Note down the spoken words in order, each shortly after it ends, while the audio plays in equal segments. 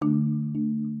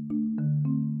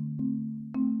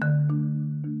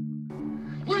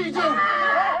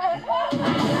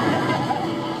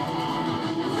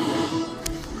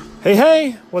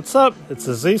Hey, what's up? It's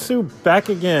Azizu back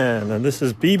again, and this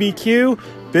is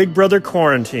BBQ, Big Brother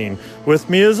Quarantine. With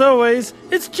me as always,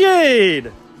 it's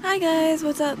Jade! Hi guys,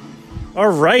 what's up?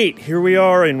 Alright, here we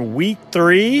are in week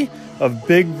 3 of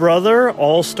Big Brother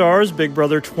All-Stars, Big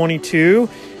Brother 22,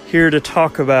 here to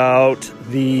talk about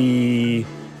the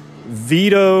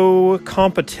veto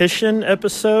competition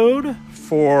episode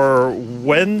for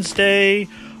Wednesday,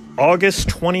 August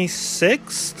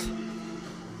 26th.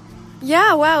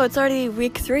 Yeah, wow, it's already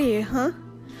week 3, huh?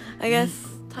 I guess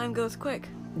time goes quick.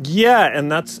 Yeah,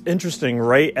 and that's interesting.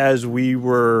 Right as we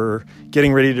were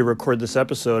getting ready to record this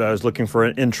episode, I was looking for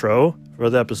an intro for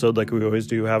the episode like we always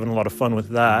do, having a lot of fun with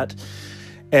that.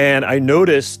 And I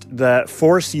noticed that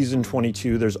for season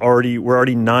 22, we're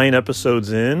already 9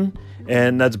 episodes in,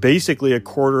 and that's basically a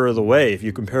quarter of the way. If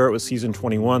you compare it with season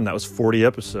 21, that was 40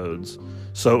 episodes.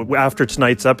 So after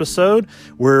tonight's episode,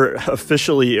 we're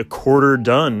officially a quarter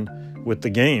done with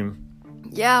the game.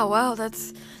 Yeah, wow,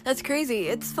 that's crazy.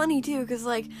 It's funny too, because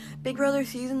like Big Brother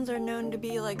seasons are known to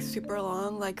be like super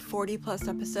long, like 40 plus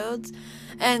episodes,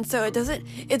 and so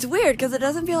it's weird because it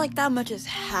doesn't feel like that much has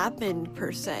happened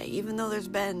per se, even though there's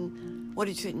been, what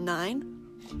did you say, 9?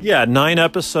 Yeah, 9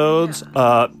 episodes,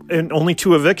 and only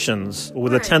 2 evictions.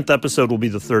 With Right. the 10th episode will be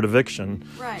the 3rd eviction.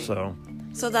 Right. So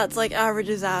that's like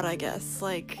averages out, I guess,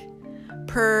 like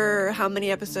per how many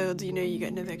episodes, you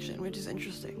get an eviction, which is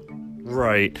interesting.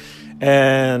 right.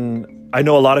 And I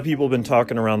know a lot of people have been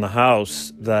talking around the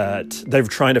house that they're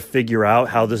trying to figure out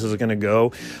how this is going to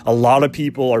go. A lot of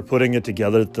people are putting it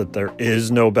together that there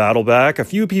is no battle back. A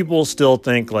few people still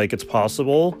think like it's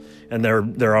possible, and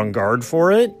they're on guard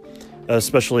for it,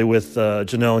 especially with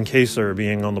Janelle and Kaysar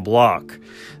being on the block.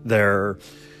 They're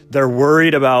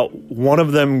worried about one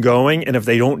of them going, and if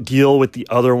they don't deal with the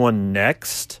other one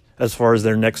next, as far as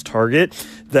their next target,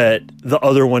 that the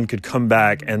other one could come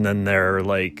back and then they're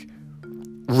like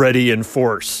ready in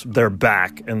force. They're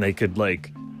back and they could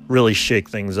like really shake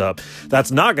things up. That's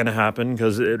not going to happen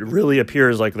because it really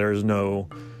appears like there's no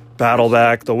battle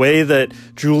back. The way that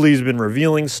Julie's been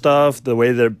revealing stuff, the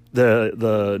way that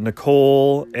the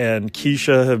Nicole and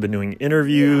Keisha have been doing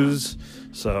interviews.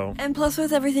 So, and plus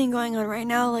with everything going on right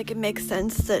now, like it makes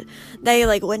sense that they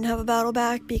like wouldn't have a battle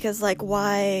back, because like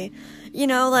why,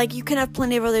 like you can have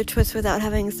plenty of other twists without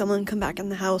having someone come back in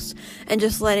the house and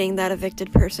just letting that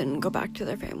evicted person go back to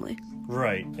their family.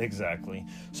 right, exactly.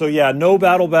 So yeah, no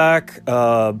battle back,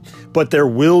 but there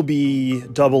will be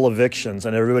double evictions,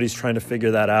 and everybody's trying to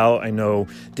figure that out. I know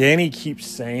Danny keeps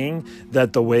saying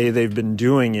that the way they've been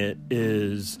doing it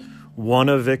is one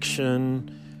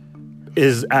eviction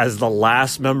is as the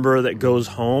last member that goes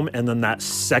home, and then that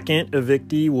second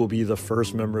evictee will be the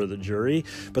first member of the jury.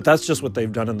 But that's just what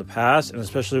they've done in the past, and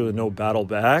especially with no battle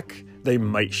back, they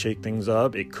might shake things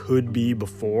up. It could be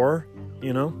before,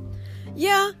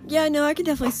 Yeah, no, I can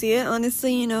definitely see it.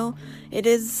 Honestly, it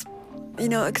is,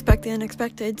 expect the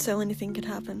unexpected, so anything could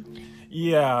happen.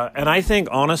 Yeah, and I think,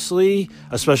 honestly,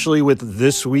 especially with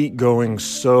this week going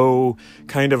so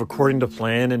kind of according to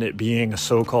plan and it being a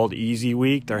so-called easy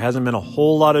week, there hasn't been a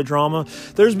whole lot of drama.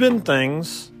 There's been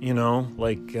things,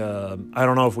 like, I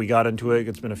don't know if we got into it.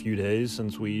 It's been a few days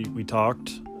since we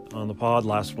talked on the pod.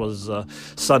 Last was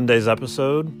Sunday's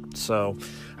episode, so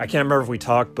I can't remember if we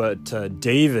talked, but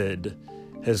David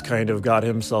has kind of got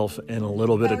himself in a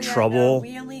little bit of trouble. No,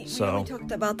 we only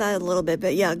talked about that a little bit,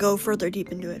 but yeah, go further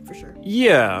deep into it for sure.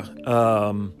 Yeah,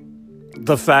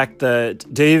 the fact that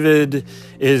David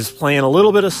is playing a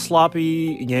little bit of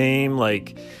sloppy game.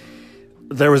 Like,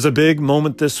 there was a big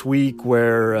moment this week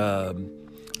where,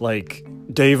 like,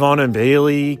 Davon and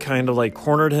Bailey kind of, like,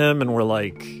 cornered him and were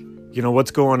like, what's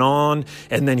going on?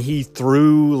 And then he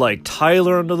threw, like,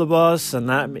 Tyler under the bus, and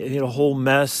that made a whole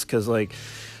mess because, like,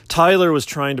 Tyler was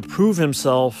trying to prove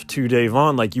himself to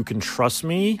Davon, like, you can trust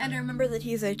me. And remember that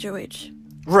he's HOH.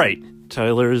 Right.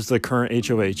 Tyler is the current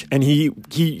HOH. And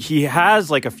he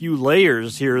has, like, a few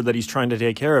layers here that he's trying to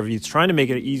take care of. He's trying to make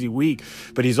it an easy week,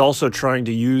 but he's also trying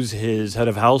to use his head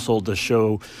of household to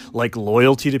show, like,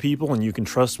 loyalty to people and you can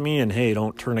trust me and, hey,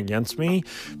 don't turn against me.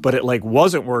 But it, like,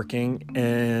 wasn't working,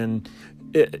 and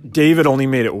David only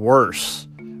made it worse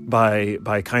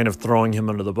by kind of throwing him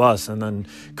under the bus, and then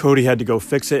Cody had to go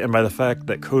fix it. And by the fact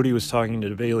that Cody was talking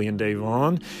to Bailey and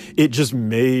Davon, it just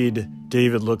made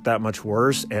David look that much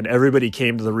worse, and everybody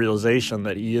came to the realization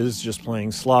that he is just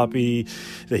playing sloppy,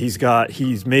 that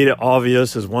he's made it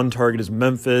obvious his one target is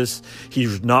Memphis.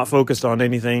 He's not focused on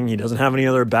anything. He doesn't have any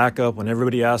other backup. When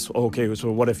everybody asks, okay,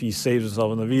 so what if he saves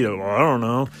himself in the veto? Well, I don't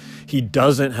know. He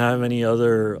doesn't have any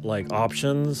other, like,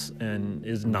 options and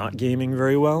is not gaming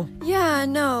very well. Yeah,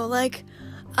 no, like,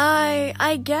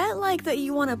 I get like that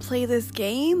you want to play this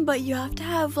game, but you have to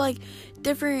have like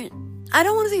different, I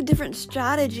don't want to say different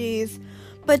strategies,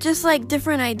 but just like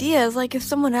different ideas. Like if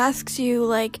someone asks you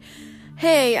like,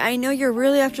 hey, I know you're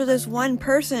really after this one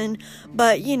person,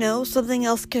 but you know, something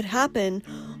else could happen.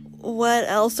 What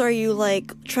else are you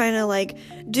like trying to like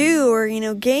do or, you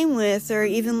know, game with or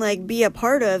even like be a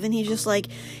part of? And he's just like,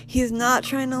 he's not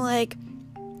trying to like,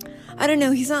 I don't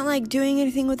know, he's not like doing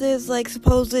anything with his like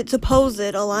supposed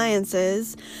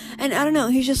alliances. And I don't know,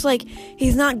 he's just like,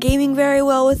 he's not gaming very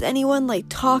well with anyone, like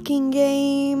talking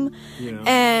game. Yeah.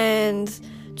 And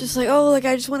just like, oh, like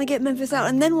I just want to get Memphis out.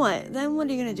 And then what? Then what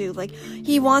are you gonna do? Like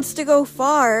he wants to go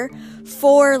far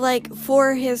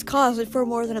for his cause, like for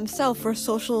more than himself, for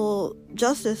social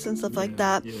justice and stuff like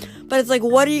that. Yeah. But it's like,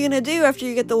 what are you gonna do after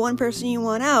you get the one person you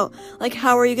want out? Like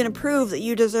how are you gonna prove that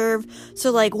you deserve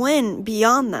to like win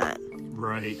beyond that?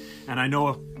 Right. And I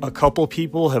know a couple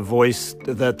people have voiced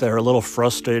that they're a little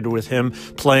frustrated with him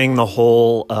playing the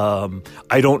whole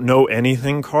I don't know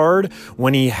anything card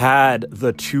when he had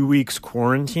the 2 weeks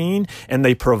quarantine and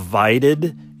they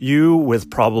provided you with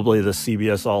probably the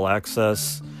CBS All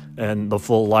Access and the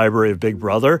full library of Big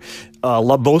Brother.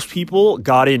 Most people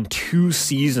got in 2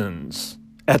 seasons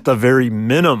at the very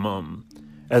minimum.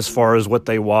 As far as what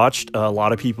they watched, a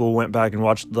lot of people went back and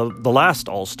watched the last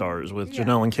All-Stars with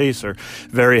Janelle and Kaser.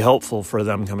 Very helpful for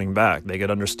them coming back. They could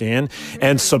understand.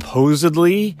 And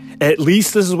supposedly, at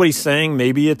least this is what he's saying,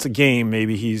 maybe it's a game.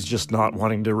 Maybe he's just not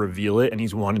wanting to reveal it, and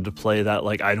he's wanting to play that,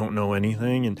 like, I don't know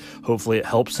anything, and hopefully it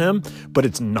helps him. But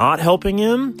it's not helping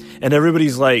him, and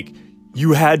everybody's like,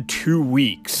 you had 2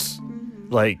 weeks.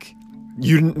 Like...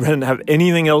 you didn't have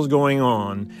anything else going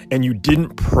on, and you didn't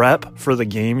prep for the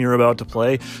game you're about to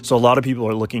play. So a lot of people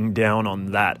are looking down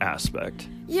on that aspect.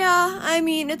 Yeah, I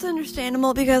mean, it's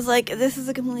understandable because, like, this is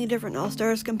a completely different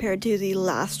All-Stars compared to the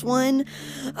last one.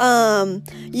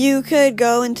 You could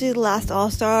go into the last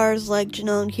All-Stars like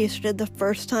Janelle and Kaser did the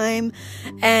first time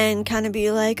and kind of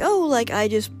be like, oh, like, I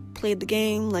just played the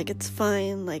game, like, it's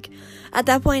fine. Like, at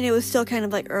that point, it was still kind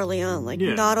of, like, early on. Like,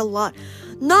 not a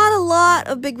lot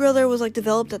of Big Brother was, like,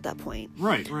 developed at that point.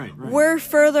 Right. We're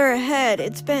further ahead.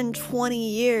 It's been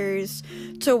 20 years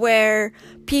to where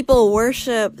people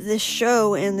worship this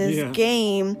show and this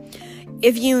game.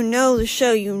 If you know the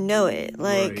show, you know it.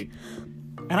 Like, right.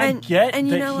 And I get and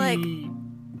you that know, like,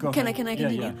 can I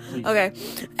continue? Yeah, okay.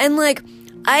 And, like,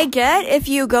 I get if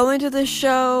you go into the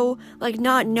show, like,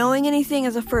 not knowing anything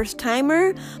as a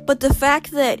first-timer, but the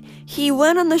fact that he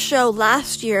went on the show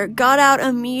last year, got out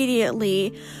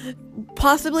immediately,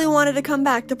 possibly wanted to come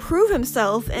back to prove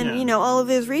himself, and, you know, all of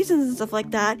his reasons and stuff like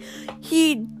that,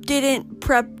 he didn't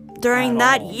prep during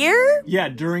that year? Yeah,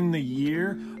 during the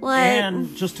year. Like,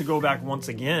 and just to go back once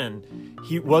again,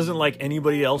 he wasn't like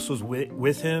anybody else was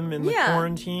with him in the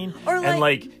quarantine. Or and,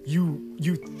 like, you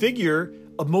figure...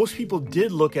 most people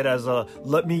did look at it as a,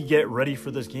 let me get ready for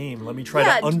this game. Let me try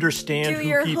to understand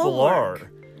who people are,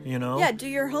 you know? Yeah, do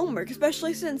your homework,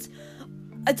 especially since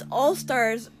it's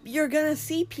All-Stars. You're gonna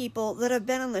see people that have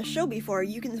been on the show before.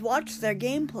 You can watch their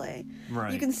gameplay.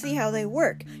 Right. You can see how they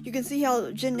work. You can see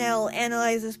how Janelle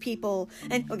analyzes people.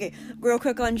 And, okay, real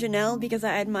quick on Janelle, because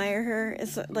I admire her,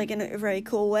 it's like in a very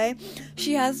cool way.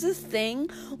 She has this thing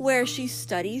where she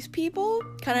studies people,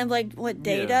 kind of like what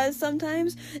Day does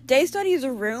sometimes. Day studies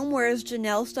a room, whereas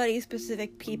Janelle studies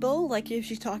specific people. Like, if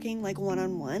she's talking, like,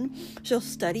 one-on-one, she'll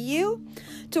study you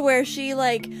to where she,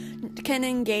 like, can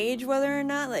engage whether or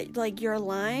not, like you're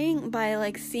lying by,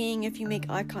 like, seeing if you make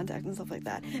eye contact and stuff like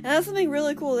that. And that's something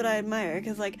really cool that I admire,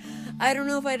 because, like, I don't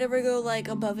know if I'd ever go, like,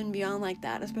 above and beyond like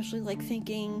that, especially, like,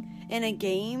 thinking in a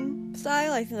game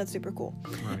style. I think that's super cool.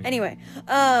 Right. Anyway,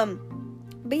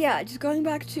 but yeah, just going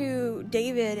back to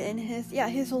David and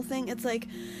his whole thing, it's like,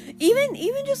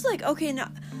 even just, like, okay, now,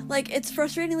 like, it's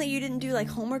frustrating that you didn't do, like,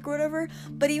 homework or whatever,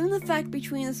 but even the fact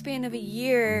between the span of a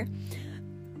year,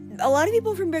 a lot of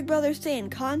people from Big Brother stay in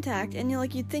contact, and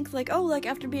you'd think, like, oh, like,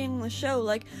 after being on the show,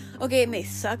 like, okay, it may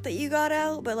suck that you got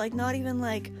out, but, like, not even,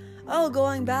 like, oh,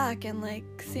 going back and, like,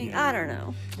 seeing, I don't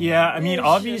know. Yeah, I mean,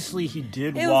 obviously he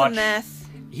did watch... It was a mess.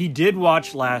 He did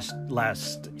watch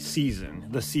last season,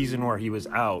 the season where he was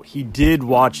out. He did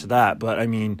watch that, but, I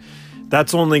mean,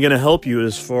 that's only going to help you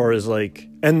as far as, like...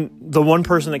 And the one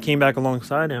person that came back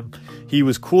alongside him, he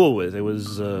was cool with. It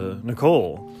was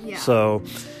Nicole. Yeah. So...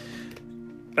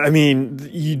 I mean,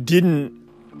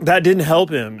 that didn't help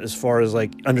him as far as,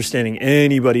 like, understanding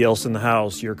anybody else in the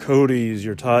house, your Codys,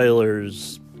 your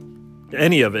Tylers,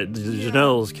 any of it,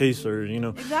 Janelle's, Kaser, you know.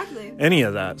 Exactly. Any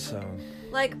of that, so.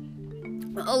 Like,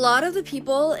 a lot of the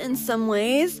people, in some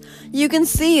ways, you can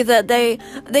see that they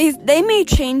may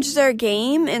change their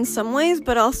game in some ways,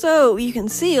 but also you can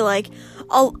see, like,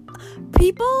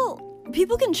 people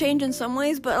can change in some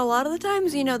ways, but a lot of the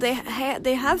times, you know, they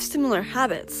have similar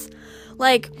habits.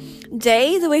 Like,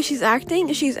 Day, the way she's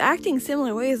acting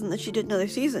similar ways than that she did in other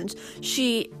seasons.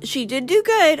 She did do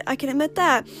good, I can admit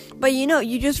that, but you know,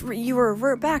 you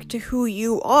revert back to who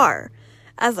you are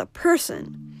as a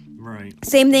person. Right.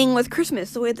 Same thing with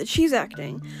Christmas, the way that she's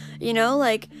acting. You know,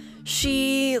 like,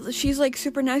 she's like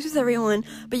super nice with everyone,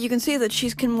 but you can see that she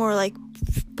can more like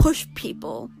push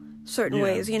people certain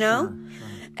ways, you know? Sure.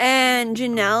 And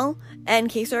Janelle and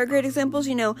Casey are great examples.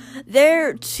 You know,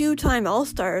 they're 2-time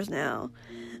All-Stars now.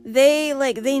 They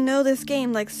know this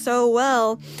game like so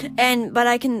well, but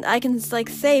I can like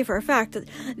say for a fact that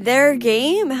their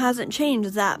game hasn't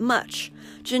changed that much.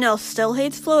 Janelle still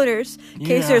hates floaters.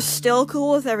 Casey's still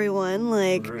cool with everyone,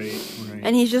 like, right.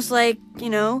 And he's just like,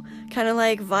 you know, kind of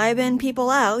like vibing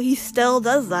people out. He still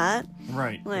does that,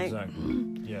 right? Like, exactly.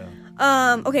 Yeah.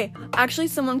 Okay, actually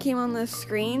someone came on the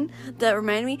screen that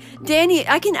reminded me. Danny,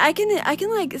 I can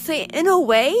like say, in a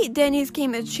way, Danny's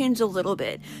game has changed a little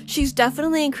bit. She's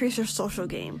definitely increased her social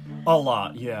game. A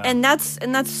lot, yeah. And that's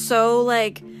so,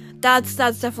 like, that's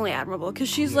definitely admirable, because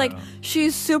she's like,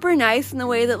 she's super nice in the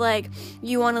way that, like,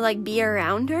 you want to, like, be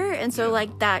around her, and so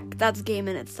like that's game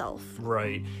in itself.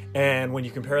 Right. And when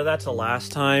you compare that to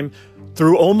last time,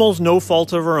 through almost no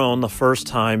fault of her own the first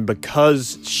time,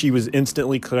 because she was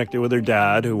instantly connected with her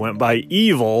dad, who went by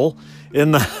Evil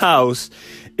in the house,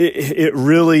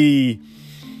 the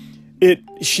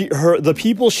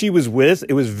people she was with,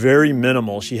 it was very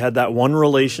minimal. She had that one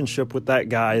relationship with that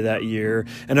guy that year,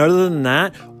 and other than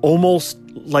that, almost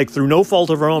like through no fault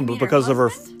of her own, but because of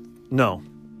her, no,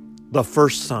 the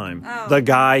first time, the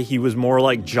guy, he was more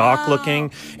like jock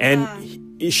looking, and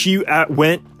she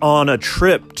went on a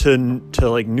trip to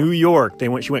like New York.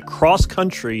 She went cross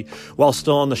country while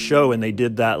still on the show, and they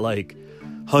did that like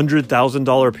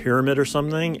 $100,000 pyramid or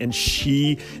something, and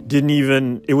she didn't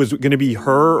even, it was going to be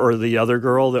her or the other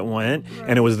girl that went,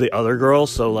 and it was the other girl.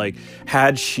 So like,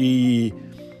 had she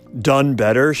done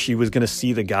better, she was going to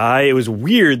see the guy. It was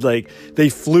weird. Like, they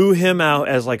flew him out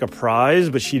as like a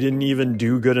prize, but she didn't even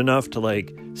do good enough to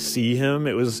like see him.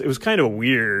 It was kind of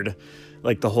weird,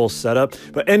 like the whole setup.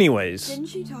 But anyways, didn't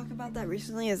she talk about that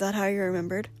recently? Is that how you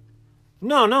remembered?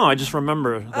 No, I just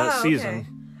remember that season. Okay.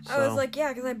 So. I was like, yeah,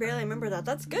 because I barely remember that.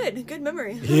 That's good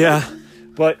memory. Yeah,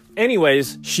 but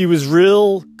anyways, she was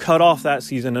real cut off that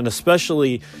season, and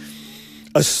especially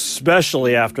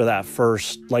after that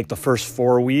the first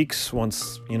 4 weeks,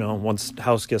 once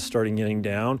house guests started getting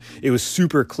down, it was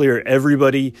super clear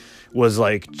everybody was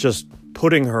like just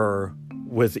putting her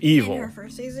with Evil. In her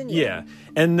first season, yeah.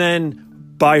 And then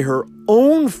by her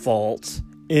own fault,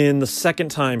 in the second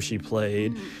time she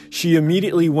played, she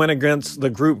immediately went against the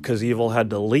group because Evil had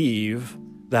to leave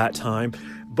that time.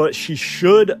 But she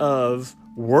should have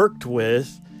worked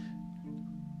with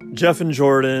Jeff and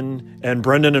Jordan and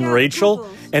Brendan and Rachel.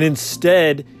 Couples. And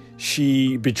instead,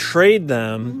 she betrayed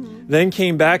them, then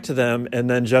came back to them, and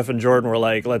then Jeff and Jordan were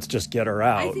like, let's just get her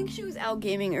out. I think she was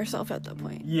out-gaming herself at that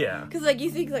point. Yeah. Because, like, you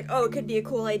think, like, oh, it could be a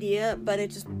cool idea, but it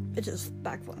just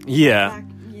backflipped. Yeah.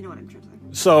 You know what I'm trying to say.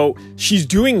 So she's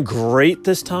doing great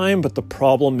this time, but the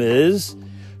problem is,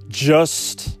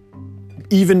 just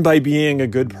even by being a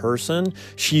good person,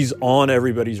 she's on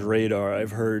everybody's radar.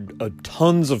 I've heard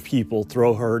tons of people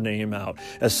throw her name out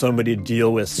as somebody to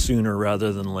deal with sooner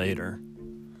rather than later.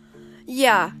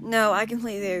 Yeah, no, I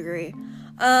completely agree.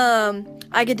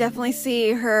 I could definitely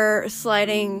see her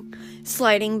sliding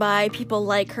by people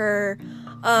like her.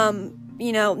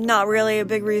 Not really a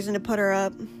big reason to put her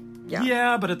up.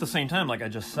 Yeah, but at the same time, like I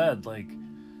just said, like,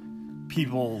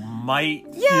 people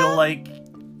might feel like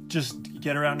just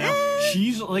get her out now.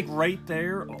 She's like right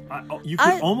there. You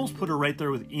could almost put her right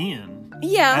there with Ian.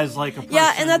 Yeah, as like a person.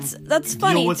 Yeah, and that's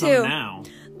funny with too. Now.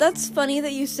 That's funny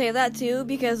that you say that too,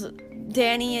 because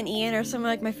Danny and Ian are some of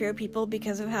like my favorite people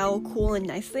because of how cool and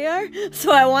nice they are.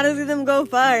 So I want to see them go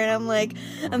far, and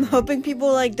I'm hoping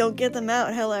people like don't get them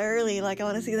out hella early. Like, I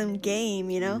want to see them game,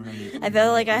 you know? Right. I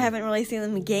feel like I haven't really seen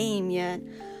them game yet.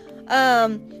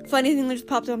 Funny thing that just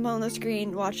popped up on the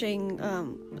screen watching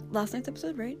last night's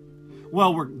episode, right?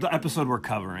 Well, the episode we're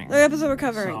covering. The episode we're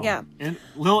covering, So, yeah.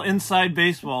 Little inside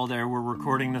baseball there. We're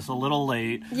recording this a little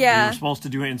late. Yeah. We were supposed to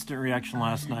do an instant reaction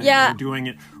last night. Yeah. We're doing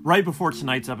it right before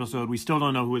tonight's episode. We still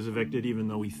don't know who was evicted, even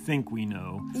though we think we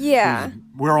know. Yeah.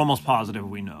 We're almost positive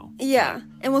we know. Yeah,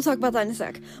 and we'll talk about that in a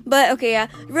sec. But, okay, yeah.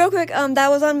 Real quick, that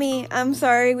was on me. I'm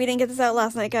sorry we didn't get this out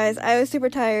last night, guys. I was super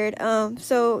tired.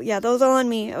 So, yeah, that was all on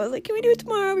me. I was like, can we do it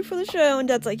tomorrow before the show? And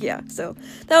Dad's like, yeah. So,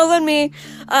 that was on me.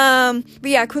 But,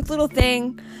 yeah, quick little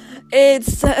thing.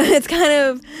 It's kind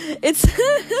of, it's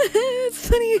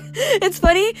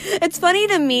it's funny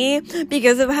to me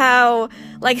because of how,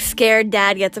 like, scared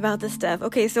Dad gets about this stuff.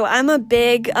 Okay, so I'm a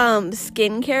big,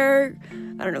 skincare,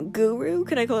 I don't know, guru?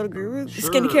 Can I call it a guru?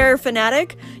 Sure. Skincare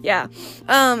fanatic? Yeah.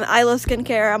 I love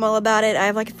skincare. I'm all about it. I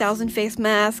have, like, 1,000 face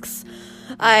masks.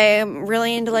 I am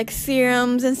really into, like,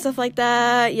 serums and stuff like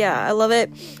that. Yeah, I love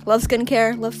it. Love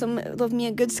skincare. Love me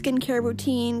a good skincare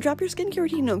routine. Drop your skincare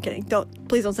routine. No, I'm kidding.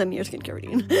 Please don't send me your skincare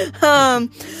routine.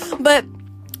 But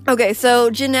okay, so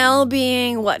Janelle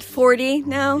being 40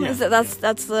 now? Yeah.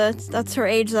 That's her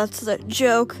age. That's the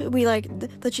joke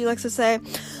that she likes to say.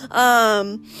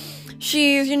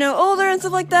 She's, older and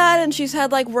stuff like that, and she's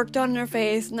had, like, work done on her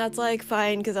face, and that's, like,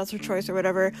 fine, because that's her choice or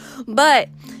whatever. But,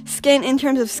 in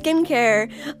terms of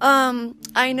skincare,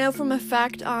 I know from a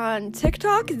fact on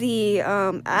TikTok, the,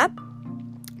 app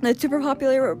that's super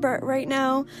popular right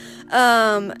now,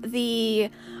 the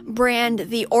brand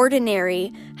The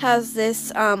Ordinary has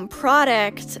this,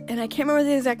 product, and I can't remember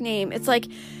the exact name. It's, like,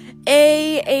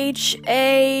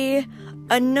 AHA,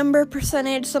 a number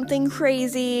percentage, something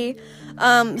crazy,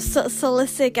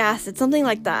 salicylic acid, something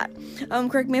like that.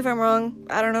 Correct me if I'm wrong.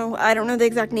 I don't know the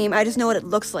exact name. I just know what it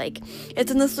looks like.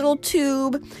 It's in this little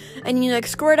tube, and you, like,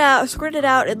 squirt it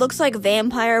out. It looks like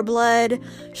vampire blood.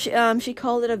 She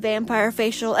called it a vampire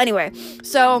facial. Anyway,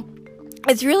 so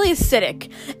it's really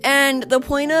acidic, and the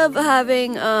point of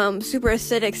having super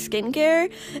acidic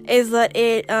skincare is that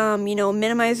it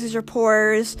minimizes your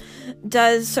pores,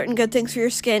 does certain good things for your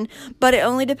skin, but it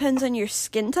only depends on your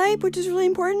skin type, which is really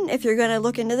important. If you're gonna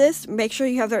look into this, make sure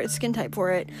you have the right skin type for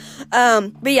it.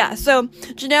 But yeah, so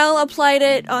Janelle applied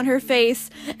it on her face,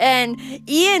 and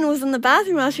Ian was in the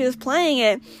bathroom while she was playing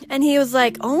it, and he was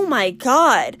like, "Oh my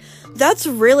god, that's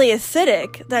really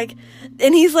acidic." Like,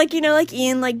 and he's like, like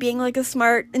Ian, like, being like a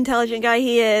smart, intelligent guy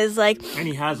he is, like, And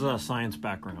he has a science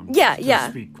background. Yeah, to yeah.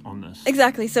 speak on this.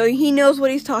 Exactly. So he knows what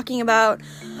he's talking about.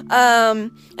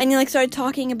 And he, like, started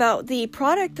talking about the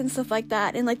product and stuff like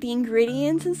that, and, like, the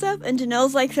ingredients and stuff. And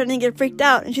Janelle's, like, starting to get freaked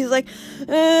out, and she's like,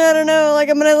 I don't know, like,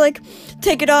 I'm gonna, like,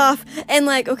 take it off. And,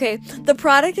 like, okay, the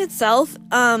product itself,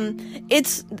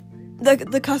 it's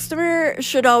the customer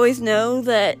should always know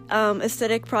that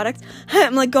acidic products,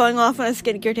 I'm, like, going off on a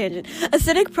skincare tangent.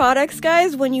 Acidic products,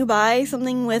 guys, when you buy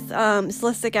something with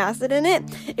salicylic acid in it,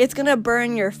 it's gonna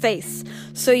burn your face.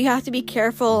 So you have to be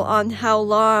careful on how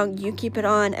long you keep it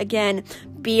on. Again,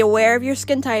 be aware of your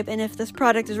skin type and if this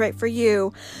product is right for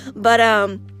you. But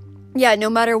yeah, no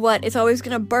matter what, it's always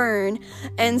gonna burn,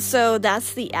 and so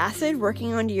that's the acid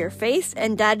working onto your face,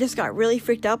 and Dad just got really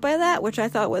freaked out by that, which I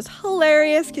thought was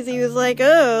hilarious, because he was like,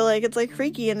 oh, like, it's, like,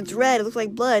 freaky, and it's red, it looks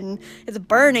like blood, and it's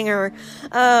burning her.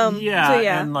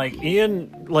 Yeah. And, like,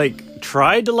 Ian, like,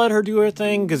 tried to let her do her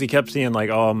thing, because he kept saying, like,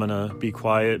 oh, I'm gonna be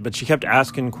quiet, but she kept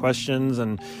asking questions,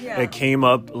 and it came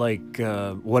up, like,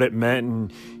 what it meant,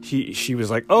 and she was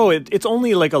like, oh, it's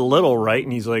only, like, a little, right?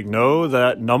 And he's like, no,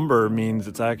 that number means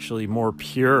it's actually more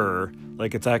pure,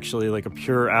 like, it's actually, like, a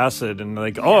pure acid. And,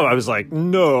 like, oh, I was like,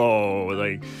 no,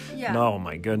 like, no,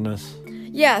 my goodness.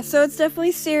 Yeah, so it's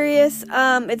definitely serious.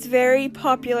 It's very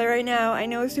popular right now. I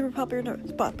know it's super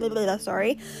popular.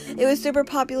 Sorry, it was super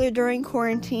popular during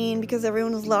quarantine because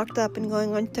everyone was locked up and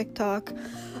going on TikTok.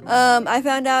 I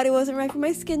found out it wasn't right for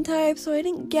my skin type, so I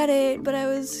didn't get it, but I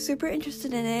was super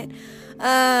interested in it.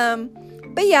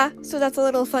 But yeah, so that's a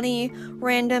little funny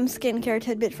random skincare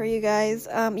tidbit for you guys.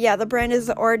 Yeah, the brand is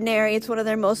The Ordinary. It's one of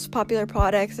their most popular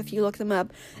products. If you look them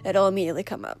up, it'll immediately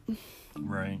come up.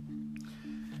 Right.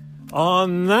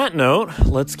 On that note,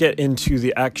 let's get into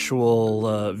the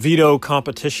actual veto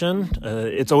competition.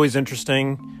 It's always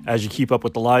interesting as you keep up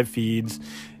with the live feeds.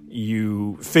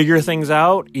 You figure things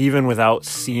out even without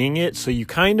seeing it, so you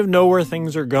kind of know where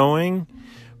things are going,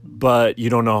 but you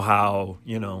don't know how,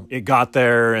 it got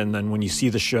there. And then when you see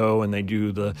the show and they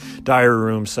do the diary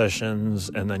room sessions,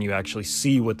 and then you actually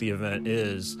see what the event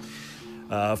is.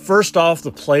 First off,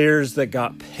 the players that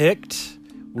got picked,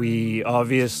 we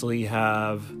obviously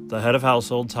have the head of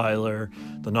household, Tyler,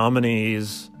 the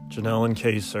nominees, Janelle and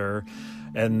Kaser,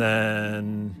 and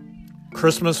then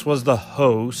Christmas was the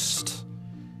host.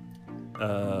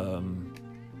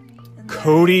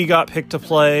 Cody got picked to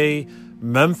play.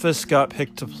 Memphis got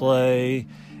picked to play.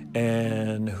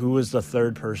 And who was the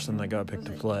third person that got picked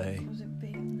to play? Was it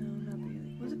Bailey? No, not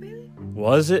Bailey. Was it Bailey?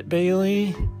 Was it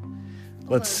Bailey?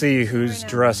 Let's see who's Right now.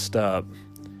 dressed up.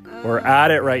 We're at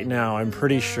it right now, I'm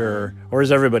pretty sure. Or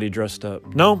is everybody dressed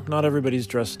up? No, not everybody's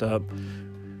dressed up.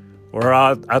 We're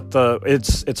at the...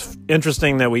 It's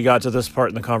interesting that we got to this part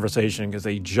in the conversation because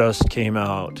they just came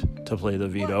out to play the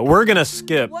veto. We're going to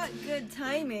skip... What good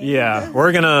timing. Yeah,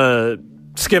 we're going to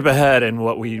skip ahead in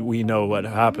what we know what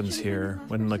happens here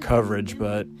when the coverage,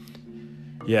 but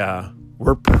yeah,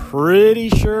 we're pretty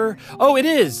sure. Oh, it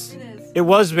is. It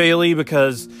was Bailey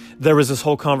because there was this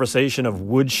whole conversation of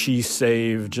would she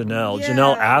save Janelle? Yeah.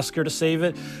 Janelle asked her to save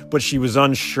it, but she was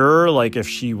unsure like if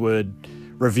she would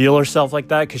reveal herself like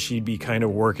that because she'd be kind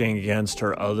of working against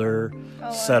her other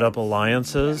setup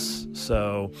alliances.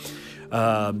 So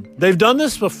they've done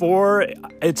this before.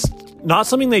 It's not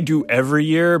something they do every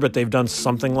year, but they've done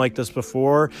something like this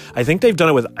before. I think they've done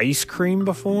it with ice cream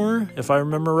before, if I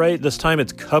remember right. This time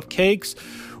it's cupcakes,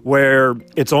 where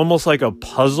it's almost like a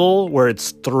puzzle where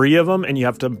it's 3 of them and you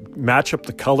have to match up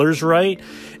the colors right.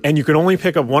 And you can only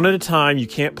pick up one at a time. You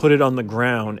can't put it on the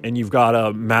ground and you've got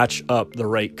to match up the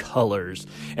right colors.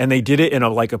 And they did it in a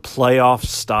playoff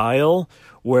style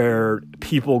where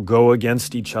people go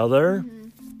against each other.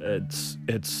 It's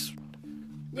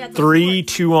Yeah, it's 3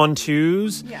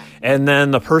 2-on-2s. Yeah. And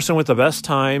then the person with the best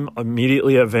time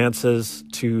immediately advances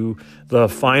to the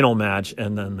final match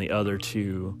and then the other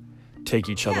 2 take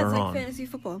each other it's like on. fantasy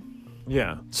football.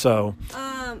 Yeah. So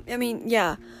I mean,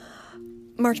 yeah.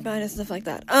 March Madness, stuff like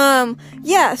that.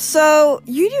 Yeah, so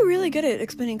you do really good at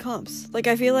explaining comps. Like,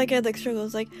 I feel like I had,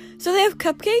 struggles. Like, so they have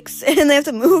cupcakes, and they have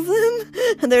to move them,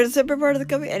 and they're a separate part of the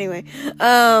cupcake. Anyway,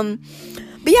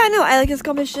 but yeah, no, I like this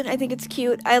competition. I think it's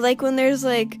cute. I like when there's,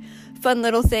 fun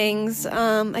little things.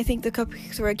 I think the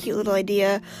cupcakes were a cute little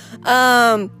idea.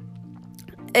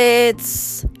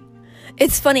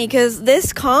 It's funny because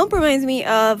this comp reminds me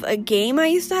of a game I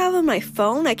used to have on my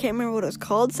phone. I can't remember what it was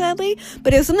called, sadly,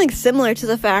 but it was something similar to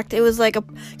the fact. It was kind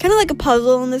of like a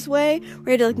puzzle in this way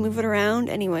where you had to move it around.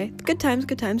 Anyway, good times.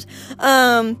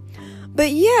 But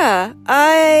yeah,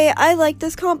 I like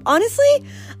this comp. Honestly,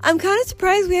 I'm kind of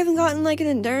surprised we haven't gotten an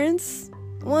endurance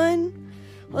one.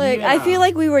 I feel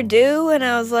like we were due, and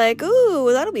I was like,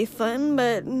 ooh, that'll be fun,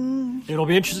 but... it'll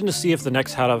be interesting to see if the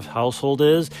next head of household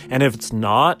is, and if it's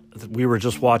not, we were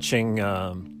just watching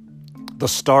the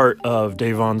start of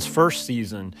Davon's first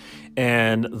season,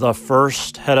 and the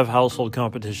first head of household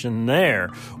competition there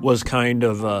was kind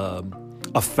of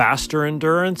a faster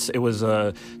endurance. It was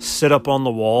a sit up on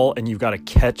the wall, and you've got to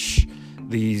catch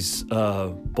these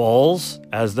balls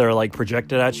as they're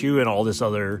projected at you, and all this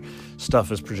other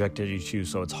stuff is projected at you,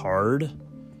 so it's hard.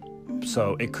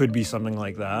 So it could be something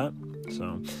like that.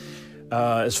 So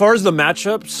as far as the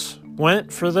matchups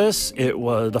went for this, it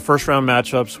was the first round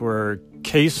matchups were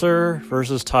Kaysar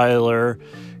versus Tyler,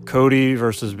 Cody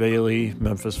versus Bailey,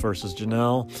 Memphis versus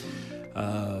Janelle.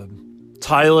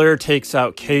 Tyler takes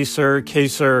out Kaysar.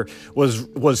 Kaysar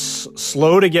was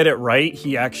slow to get it right.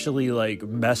 He actually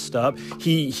messed up.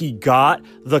 He got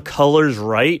the colors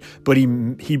right, but he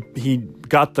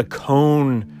got the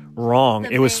cone wrong.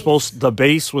 The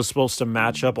base was supposed to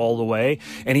match up all the way,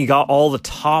 and he got all the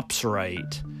tops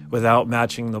right without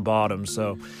matching the bottom.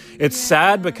 So it's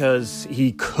sad because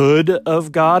he could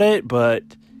have got it, but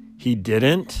he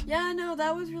didn't. Yeah, no,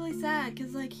 that was really sad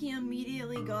because he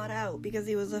immediately got out because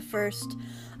he was the first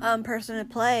person to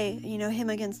play. Him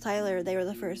against Tyler, they were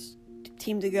the first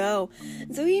team to go,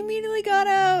 and so he immediately got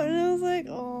out, and I was like,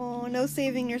 oh, no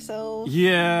saving yourself.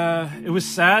 Yeah, it was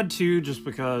sad too, just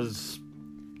because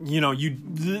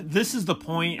this is the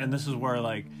point, and this is where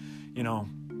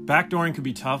backdooring could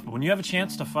be tough, but when you have a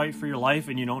chance to fight for your life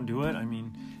and you don't do it, I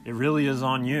mean, it really is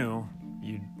on you.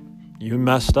 You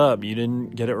messed up. You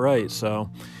didn't get it right.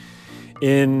 So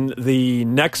in the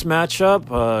next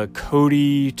matchup,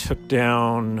 Cody took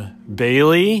down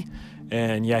Bailey,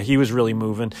 and yeah, he was really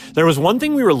moving. There was one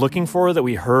thing we were looking for that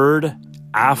we heard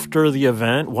after the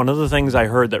event. One of the things I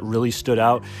heard that really stood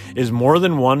out is more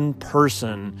than one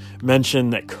person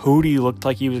mentioned that Cody looked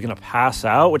like he was going to pass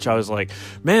out, which I was like,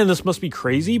 man, this must be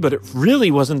crazy, but it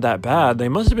really wasn't that bad. They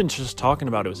must have been just talking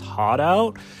about it was hot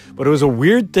out, but it was a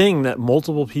weird thing that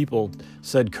multiple people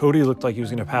said Cody looked like he was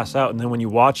going to pass out, and then when you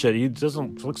watch it, he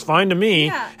looks fine to me.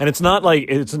 Yeah. And it's not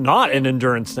an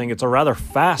endurance thing. It's a rather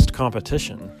fast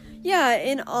competition. Yeah,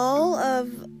 in all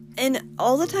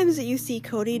the times that you see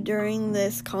Cody during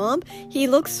this comp, he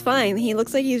looks fine. He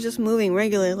looks like he's just moving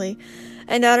regularly.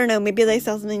 And I don't know, maybe they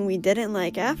saw something we didn't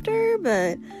like after,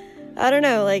 but I don't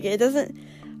know, it doesn't...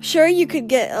 sure, you could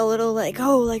get a little, like,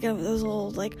 those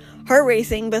little, like, heart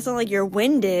racing, but it's not like you're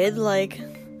winded, like,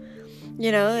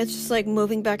 you know, it's just, like,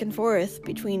 moving back and forth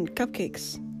between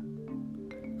cupcakes.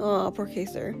 Oh, poor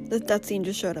Kaysar. That scene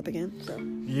just showed up again, so.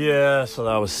 Yeah, so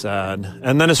that was sad.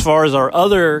 And then as far as our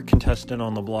other contestant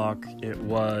on the block, it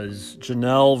was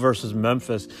Janelle versus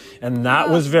Memphis. And that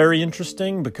was very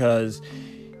interesting because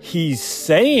he's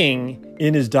saying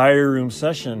in his diary room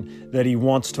session that he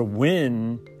wants to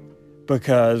win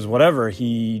because whatever,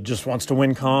 he just wants to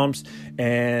win comps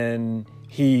and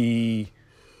he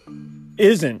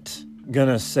isn't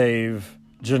gonna save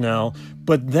Janelle.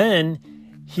 But then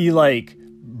he, like,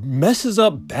 messes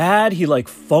up bad. He, like,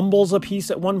 fumbles a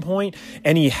piece at one point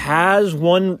and he has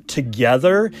one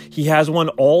together. He has one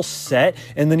all set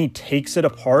and then he takes it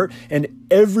apart and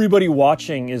everybody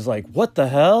watching is like, what the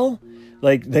hell?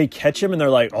 Like, they catch him and they're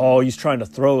like, oh, he's trying to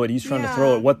throw it. He's trying to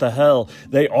throw it. What the hell?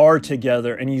 They are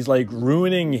together and he's, like,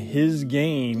 ruining his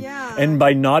game and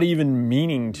by not even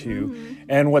meaning to. Mm-hmm.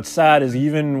 And what's sad is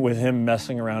even with him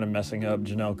messing around and messing up,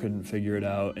 Janelle couldn't figure it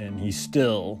out and he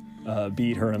still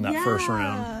beat her in that first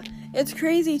round. It's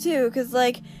crazy too, because,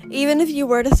 like, even if you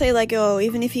were to say, like, oh,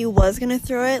 even if he was gonna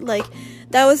throw it, like,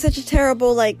 that was such a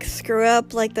terrible, like, screw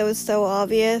up, like, that was so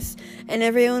obvious, and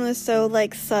everyone was so,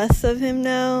 like, sus of him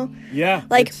now. Yeah,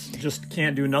 like, just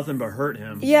can't do nothing but hurt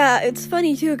him. Yeah, it's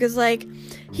funny too, because, like,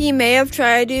 he may have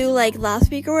tried to, like,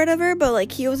 last week or whatever, but,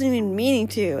 like, he wasn't even meaning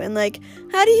to, and, like,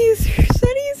 how do you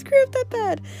screw up that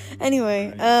bad?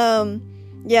 Anyway,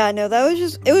 yeah, no, that was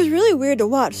just, it was really weird to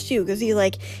watch, too, because he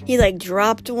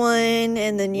dropped one,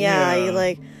 and then, he,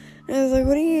 like, I was like,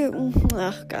 what are you,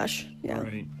 oh, gosh, yeah.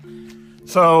 Right.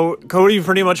 So, Cody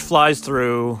pretty much flies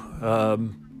through,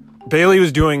 Bailey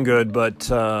was doing good, but,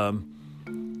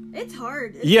 it's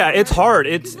hard. It's hard,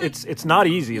 it's not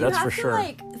easy, that's for sure. You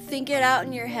have to, like, think it out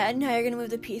in your head and how you're gonna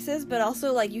move the pieces, but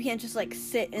also, like, you can't just, like,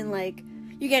 sit and, like,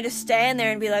 you can't just stand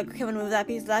there and be like, okay, I'm gonna move that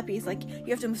piece, like, you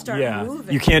have to start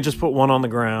moving. You can't just put one on the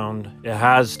ground. It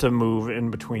has to move in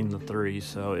between the three,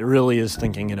 so it really is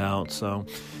thinking it out, so,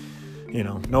 you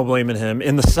know, no blaming him.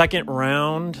 In the second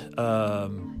round,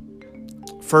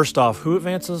 first off, who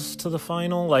advances to the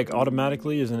final, like,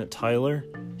 automatically? Isn't it Tyler?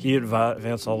 He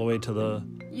advanced all the way to the...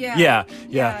 Yeah.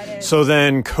 It is. So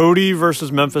then Cody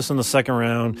versus Memphis in the second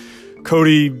round.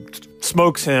 Cody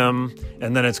smokes him,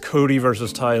 and then it's Cody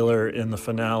versus Tyler in the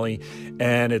finale.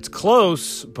 And it's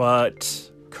close, but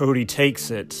Cody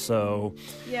takes it, so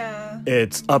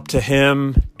it's up to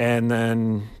him. And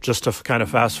then just to kind of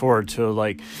fast forward to,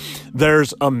 like,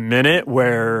 there's a minute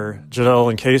where Janelle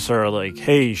and Kaysar are like,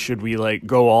 hey, should we, like,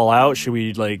 go all out? Should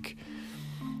we, like,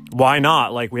 why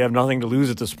not? Like, we have nothing to lose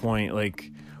at this point.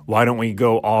 Like, why don't we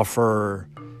go offer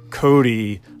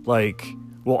Cody, like,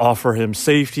 we'll offer him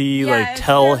safety, like,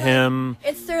 tell him.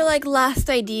 It's their, like, last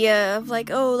idea of, like,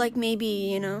 oh, like, maybe,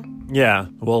 you know. Yeah,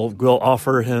 we'll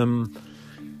offer him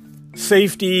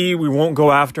safety. We won't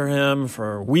go after him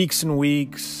for weeks and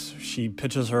weeks. She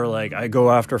pitches her, like, I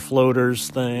go after floaters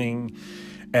thing.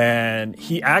 And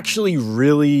he actually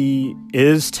really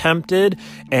is tempted.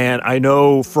 And I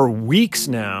know for weeks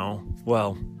now,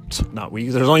 well, not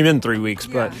weeks, there's only been 3 weeks,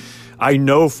 but I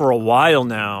know for a while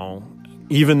now,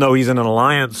 even though he's in an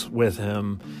alliance with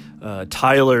him,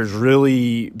 Tyler's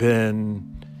really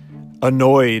been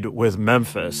annoyed with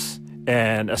Memphis.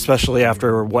 And especially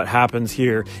after what happens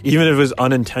here, even if it was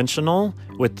unintentional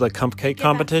with the cupcake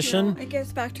competition. It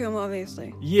gets back to him,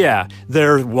 obviously. Yeah,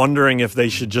 they're wondering if they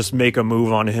should just make a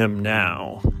move on him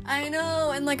now. I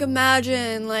know, and, like,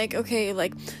 imagine, like, okay,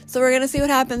 like, so we're gonna see what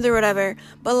happens or whatever,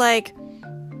 but, like,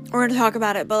 we're gonna talk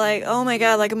about it, but, like, oh my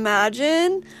god, like,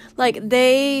 imagine, like,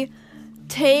 they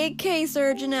take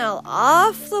Kaysar Janelle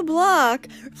off the block,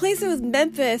 replace it with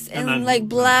Memphis, and like,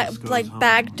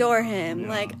 backdoor him.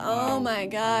 Like, oh my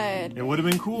god. It would have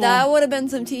been cool. That would have been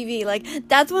some TV. Like,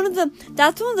 that's one of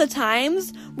the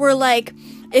times where, like,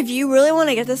 if you really want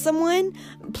to get to someone,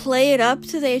 play it up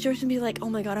to the age and be like, oh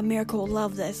my god, America will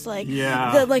love this. Like,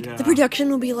 the production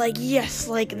will be like, yes,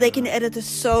 like, they can edit this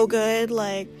so good.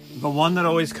 Like, the one that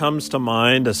always comes to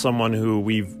mind as someone who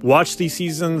we've watched these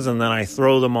seasons and then I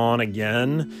throw them on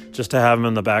again just to have them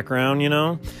in the background, you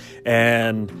know?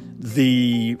 And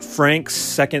the Frank's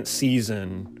second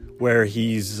season where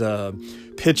he's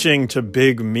pitching to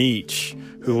Big Meech,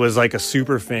 who was, like, a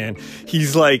super fan.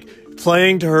 He's, like,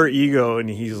 playing to her ego and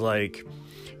he's like,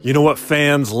 you know what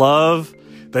fans love?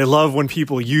 They love when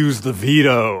people use the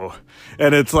veto.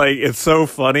 And it's like, it's so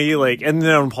funny. Like, and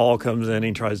then Paul comes in,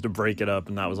 he tries to break it up,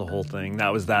 and that was a whole thing.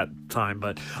 That was that time.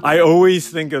 But I always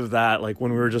think of that, like,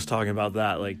 when we were just talking about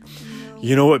that, like,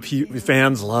 You know what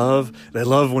fans love? They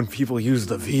love when people use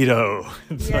the veto.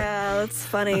 Yeah, that's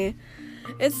funny.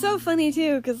 It's so funny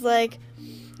too, because like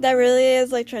that really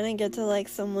is like trying to get to like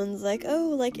someone's like, oh,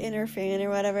 like inner fan or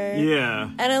whatever.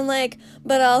 Yeah. And I'm like,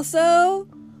 but also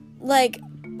like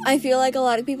I feel like a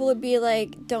lot of people would be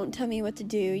like, don't tell me what to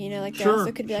do, you know, like there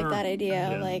also could be like that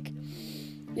idea, like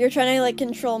you're trying to like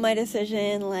control my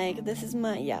decision, like this is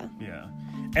my Yeah.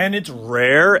 And it's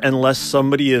rare unless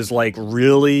somebody is like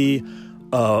really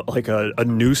like a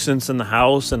nuisance in the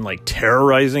house and like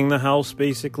terrorizing the house,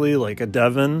 basically, like a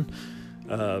Devin,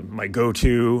 my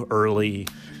go-to early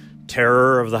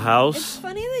terror of the house. It's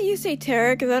funny that you say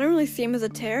terror, because I don't really see him as a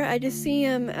terror. I just see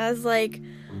him as like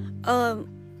a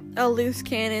loose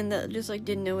cannon that just like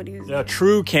didn't know what he was doing. Yeah,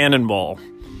 true cannonball.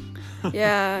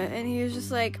 Yeah, and he was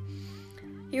just like,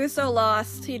 he was so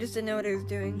lost, he just didn't know what he was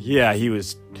doing. Yeah, he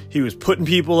was putting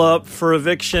people up for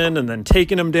eviction and then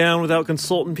taking them down without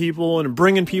consulting people and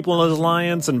bringing people in his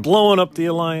alliance and blowing up the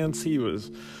alliance. He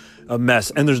was a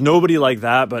mess. And there's nobody like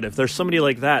that, but if there's somebody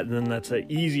like that, then that's an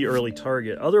easy early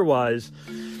target. Otherwise,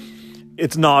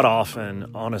 it's not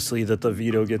often, honestly, that the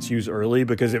veto gets used early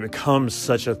because it becomes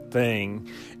such a thing.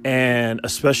 And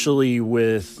especially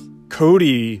with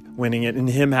Cody winning it and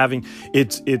him having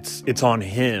it's on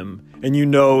him. And you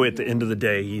know, at the end of the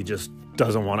day, he just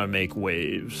doesn't want to make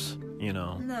waves, you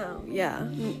know? No, yeah.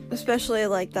 Especially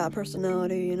like that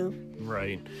personality, you know?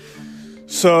 Right.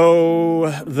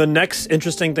 So the next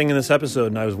interesting thing in this episode,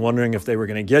 and I was wondering if they were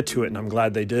going to get to it, and I'm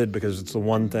glad they did, because it's the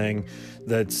one thing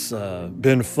that's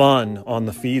been fun on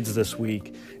the feeds this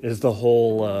week, is the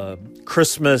whole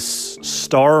Christmas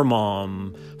Star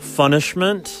Mom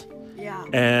punishment. Yeah.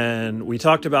 And we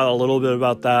talked about a little bit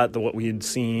about that, what we had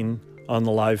seen on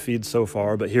the live feed so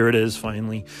far, but here it is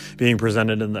finally being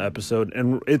presented in the episode.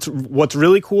 And it's what's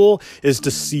really cool is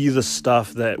to see the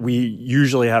stuff that we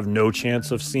usually have no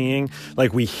chance of seeing.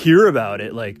 Like we hear about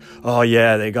it, like, oh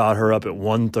yeah, they got her up at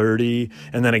 1:30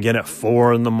 and then again at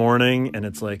 4 in the morning, and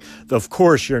it's like, of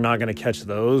course you're not going to catch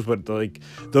those, but like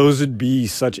those would be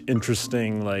such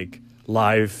interesting like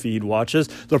live feed watches.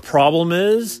 The problem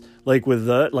is like with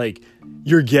that, like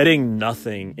you're getting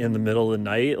nothing in the middle of the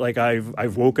night. Like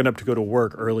I've woken up to go to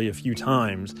work early a few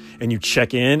times, and you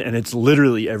check in and it's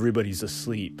literally everybody's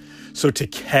asleep. So to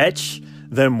catch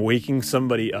them waking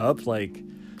somebody up, like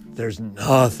there's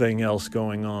nothing else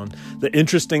going on. The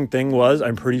interesting thing was,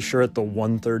 I'm pretty sure at the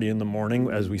 1:30 in the morning,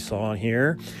 as we saw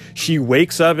here, she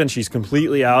wakes up and she's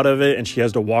completely out of it and she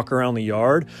has to walk around the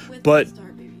yard. With but the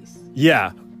Star Babies.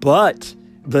 Yeah, but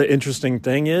the interesting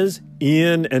thing is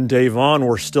Ian and Davon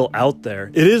were still out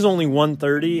there. It is only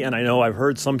 1:30, and I know I've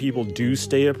heard some people do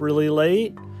stay up really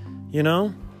late, you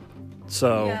know?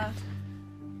 So Yeah.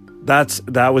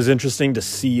 that was interesting to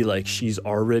see, like she's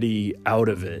already out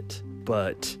of it,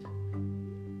 but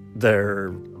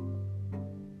they're...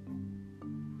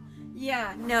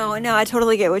 Yeah, no, I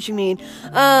totally get what you mean.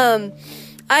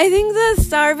 I think the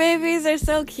Star Babies are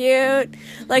so cute.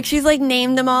 Like, she's, like,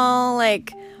 named them all,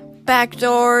 like,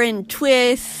 Backdoor and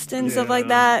Twist and stuff like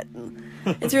that.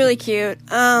 It's really cute.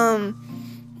 Yeah,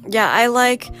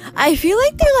 I feel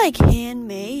like they're, like,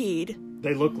 handmade.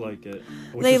 They look like it.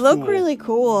 They look really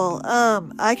cool.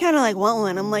 I kind of, like, want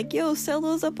one. I'm like, yo, sell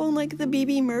those up on, like, the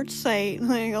BB merch site.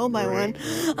 Like, I'll buy one.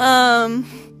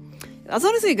 That's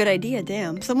honestly a good idea.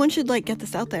 Damn, someone should like get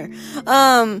this out there.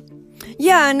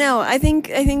 Yeah, no, I think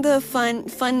the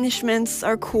punishments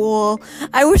are cool.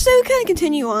 I wish they would kind of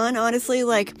continue on. Honestly,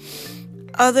 like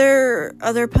other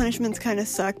punishments kind of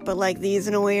suck, but like these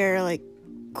in a way are like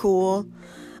cool.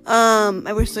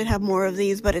 I wish they'd have more of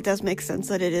these, but it does make sense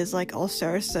that it is like All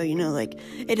Stars, so you know, like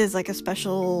it is like a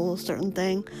special certain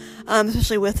thing,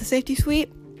 especially with the safety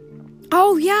suite.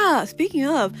 Oh yeah, speaking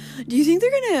of, what do you think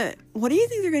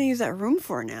they're gonna use that room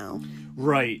for now?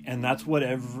 Right, and that's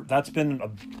been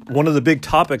one of the big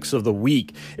topics of the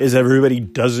week, is everybody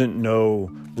doesn't know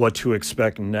what to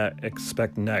expect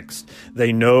next.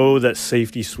 They know that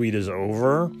Safety Suite is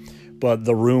over, but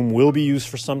the room will be used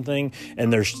for something,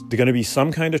 and there's going to be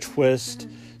some kind of twist,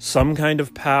 some kind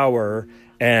of power,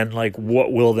 and like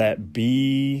what will that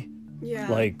be? Yeah.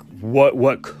 Like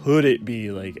what could it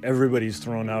be? Like everybody's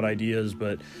throwing out ideas,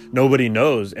 but nobody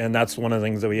knows, and that's one of the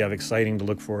things that we have exciting to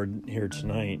look forward here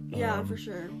tonight. Yeah, for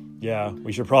sure. Yeah,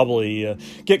 we should probably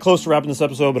get close to wrapping this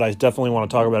episode, but I definitely want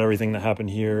to talk about everything that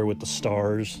happened here with the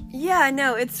stars. Yeah,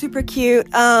 no, it's super cute.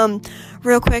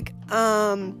 Real quick,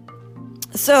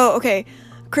 so okay,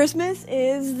 Christmas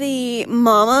is the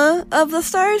mama of the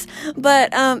stars,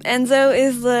 but Enzo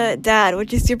is the dad,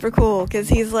 which is super cool because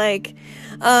he's like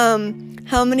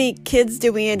how many kids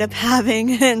do we end up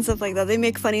having and stuff like that. They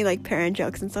make funny like parent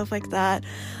jokes and stuff like that.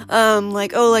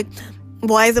 Like, oh, like,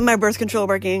 why isn't my birth control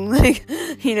working? Like,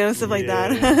 stuff like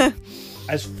that.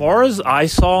 As far as I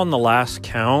saw in the last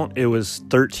count, it was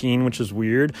 13, which is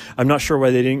weird. I'm not sure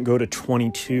why they didn't go to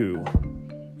 22.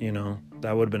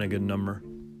 That would have been a good number.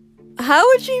 How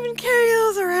would you even carry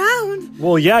those around?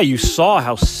 Well, yeah, you saw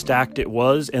how stacked it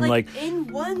was. And like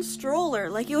in one stroller,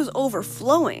 like it was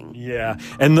overflowing. Yeah.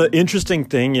 And the interesting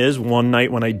thing is, one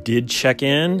night when I did check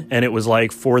in and it was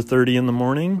like 4:30 in the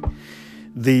morning,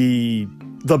 the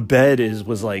bed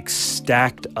was like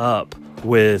stacked up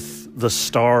with the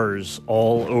stars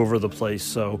all over the place.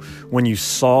 So when you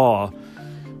saw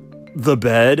the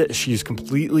bed, she's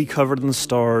completely covered in the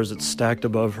stars. It's stacked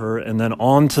above her, and then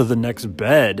onto the next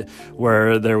bed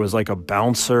where there was like a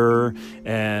bouncer,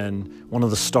 and one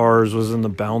of the stars was in the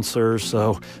bouncer.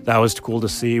 So that was cool to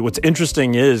see. What's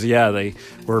interesting is,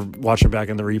 we're watching back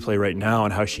in the replay right now,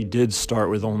 and how she did start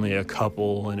with only a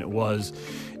couple, and it was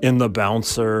in the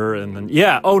bouncer, and then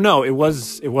it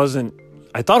wasn't.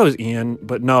 I thought it was Ian,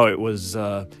 but no, it was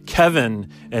Kevin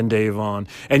and Davon.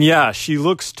 And she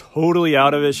looks totally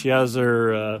out of it. She has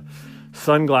her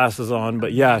sunglasses on,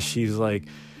 but she's like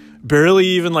barely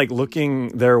even like looking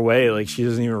their way. Like she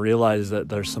doesn't even realize that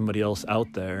there's somebody else out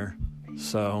there.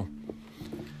 So,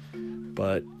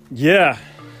 but the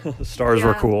stars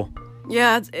were cool.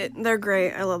 Yeah, they're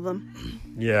great. I love them.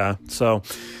 Yeah, so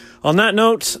on that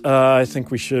note, I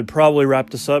think we should probably wrap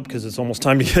this up because it's almost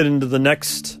time to get into the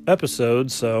next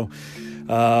episode. So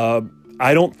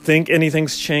I don't think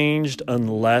anything's changed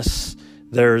unless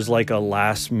there's like a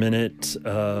last minute,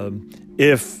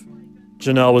 if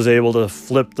Janelle was able to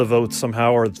flip the vote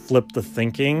somehow or flip the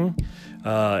thinking.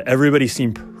 Everybody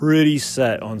seemed pretty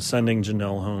set on sending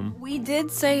Janelle home. We did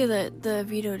say that the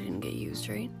veto didn't get used,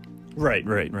 right? Right.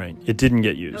 It didn't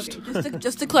get used. Okay,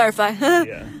 just to clarify.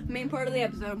 Yeah. Main part of the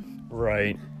episode.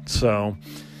 Right. So,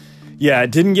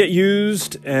 it didn't get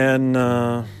used, and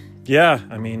I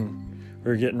mean,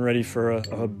 we're getting ready for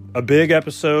a big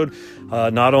episode.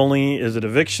 Not only is it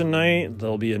eviction night,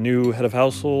 there'll be a new head of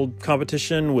household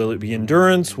competition. Will it be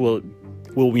endurance? Will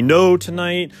we know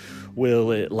tonight?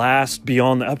 Will it last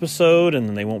beyond the episode, and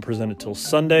then they won't present it till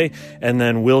Sunday? And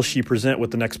then will she present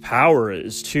what the next power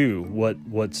is too?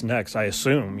 What's next? I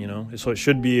assume, So it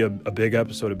should be a big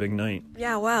episode, a big night.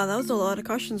 Yeah, wow, that was a lot of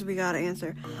questions we gotta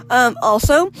answer.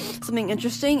 Also, something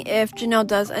interesting, if Janelle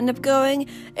does end up going,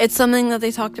 it's something that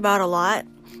they talked about a lot,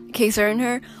 Kaser and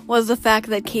her, was the fact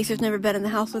that Kaser's never been in the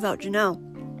house without Janelle.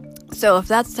 So if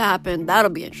that's to happen,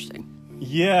 that'll be interesting.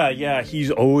 Yeah, he's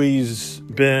always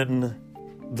been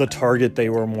the target they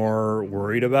were more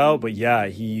worried about, but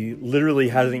he literally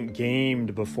hasn't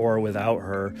gamed before without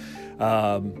her.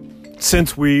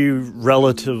 Since we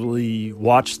relatively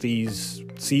watched these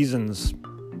seasons,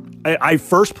 I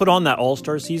first put on that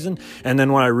All-Star season, and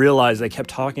then when I realized they kept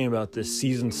talking about this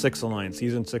Season 6 Alliance,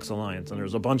 and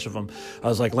there's a bunch of them, I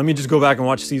was like, let me just go back and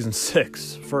watch Season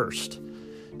 6 first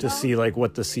to see like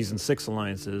what the Season 6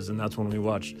 Alliance is, and that's when we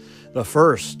watched the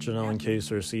first Janelle and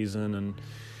Kaser season, and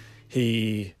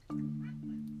he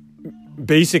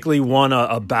basically won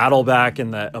a battle back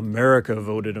in that America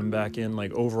voted him back in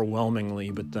like overwhelmingly,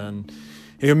 but then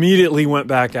he immediately went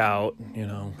back out,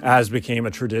 as became a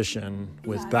tradition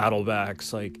with battle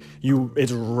backs. Like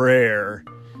it's rare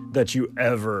that you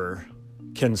ever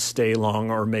can stay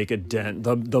long or make a dent.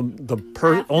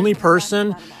 The only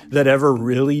person that ever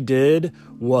really did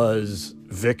was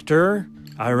Victor.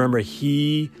 I remember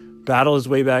he battled his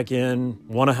way back in,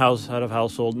 won a head of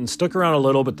household, and stuck around a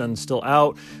little, but then still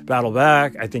out, battle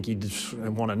back. I think he just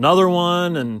won another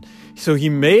one, and so he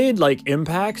made like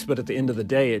impacts, but at the end of the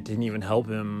day, it didn't even help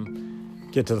him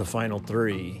get to the final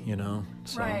three,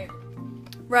 So.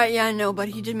 Right, yeah, I know, but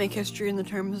he did make history in the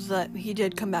terms that he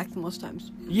did come back the most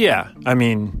times. Yeah, I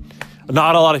mean,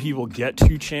 not a lot of people get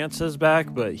 2 chances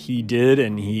back, but he did,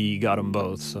 and he got them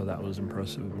both, so that was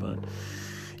impressive. But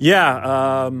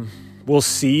we'll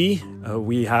see.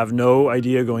 We have no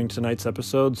idea going to tonight's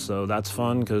episode, so that's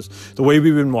fun, because the way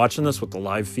we've been watching this with the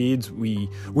live feeds, we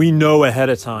know ahead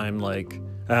of time, like,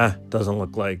 doesn't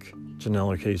look like Janelle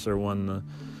or Kaser won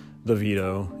the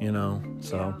veto,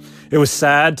 So it was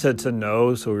sad to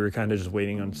know, so we were kind of just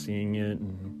waiting on seeing it.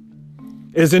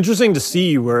 And it's interesting to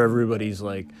see where everybody's,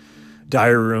 like,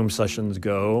 diary room sessions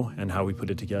go and how we put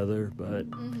it together, but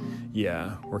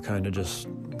we're kind of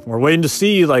we're waiting to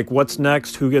see like what's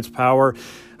next, who gets power.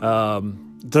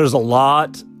 There was a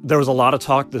lot of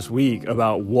talk this week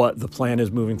about what the plan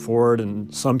is moving forward,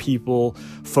 and some people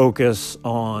focus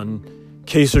on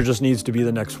Kaser just needs to be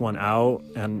the next one out,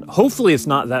 and hopefully it's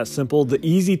not that simple. The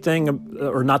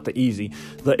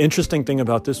interesting thing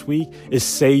about this week is,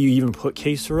 say you even put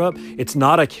Kaser up, it's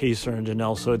not a Kaser and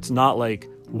Janelle, so it's not like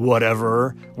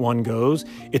whatever one goes.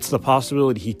 It's the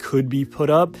possibility he could be put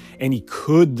up, and he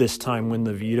could this time win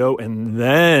the veto, and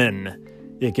then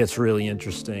it gets really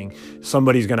interesting.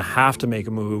 Somebody's going to have to make a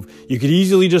move. You could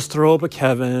easily just throw up a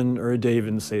Kevin or a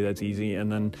David and say that's easy,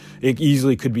 and then it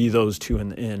easily could be those two in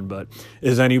the end. But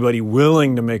is anybody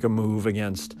willing to make a move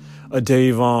against a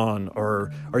Davon,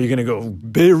 or are you going to go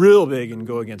real big and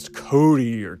go against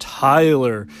Cody or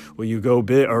Tyler? Will you go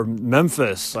big, or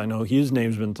Memphis? I know his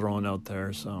name's been thrown out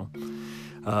there, so...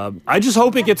 I just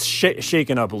hope it gets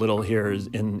shaken up a little here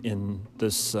in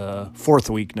this fourth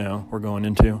week now we're going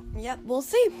into. Yep, we'll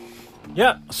see.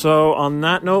 Yeah, so on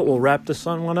that note, we'll wrap this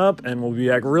one up, and we'll be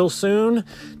back real soon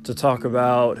to talk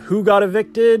about who got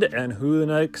evicted and who the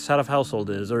next head of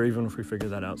household is, or even if we figure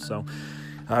that out. So,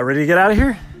 ready to get out of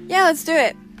here? Yeah, let's do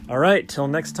it. All right, till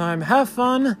next time, have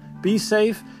fun, be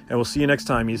safe, and we'll see you next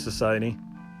time, E Society.